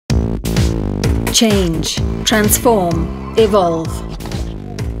Change, transform, evolve.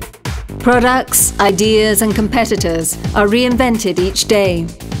 Products, ideas and competitors are reinvented each day,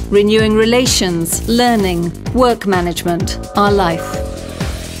 renewing relations, learning, work management, our life.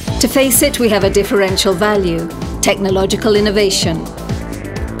 To face it, we have a differential value: technological innovation,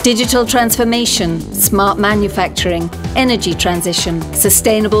 digital transformation, smart manufacturing, energy transition,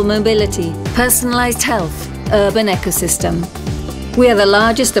 sustainable mobility, personalized health, urban ecosystem. We are the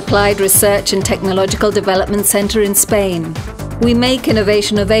largest applied research and technological development center in Spain. We make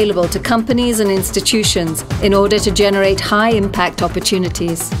innovation available to companies and institutions in order to generate high-impact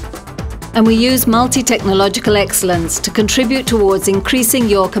opportunities. And we use multi-technological excellence to contribute towards increasing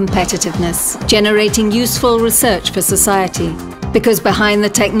your competitiveness, generating useful research for society. Because behind the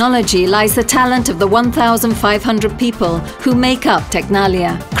technology lies the talent of the 1,500 people who make up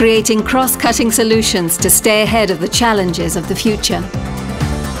TECNALIA, creating cross-cutting solutions to stay ahead of the challenges of the future.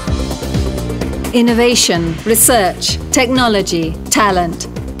 Innovation, research, technology, talent.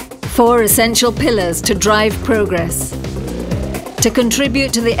 4 essential pillars to drive progress. To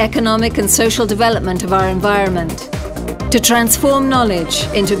contribute to the economic and social development of our environment. To transform knowledge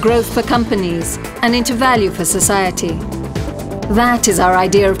into growth for companies and into value for society. That is our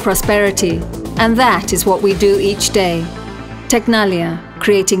idea of prosperity, and that is what we do each day. TECNALIA,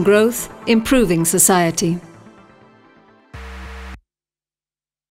 creating growth, improving society.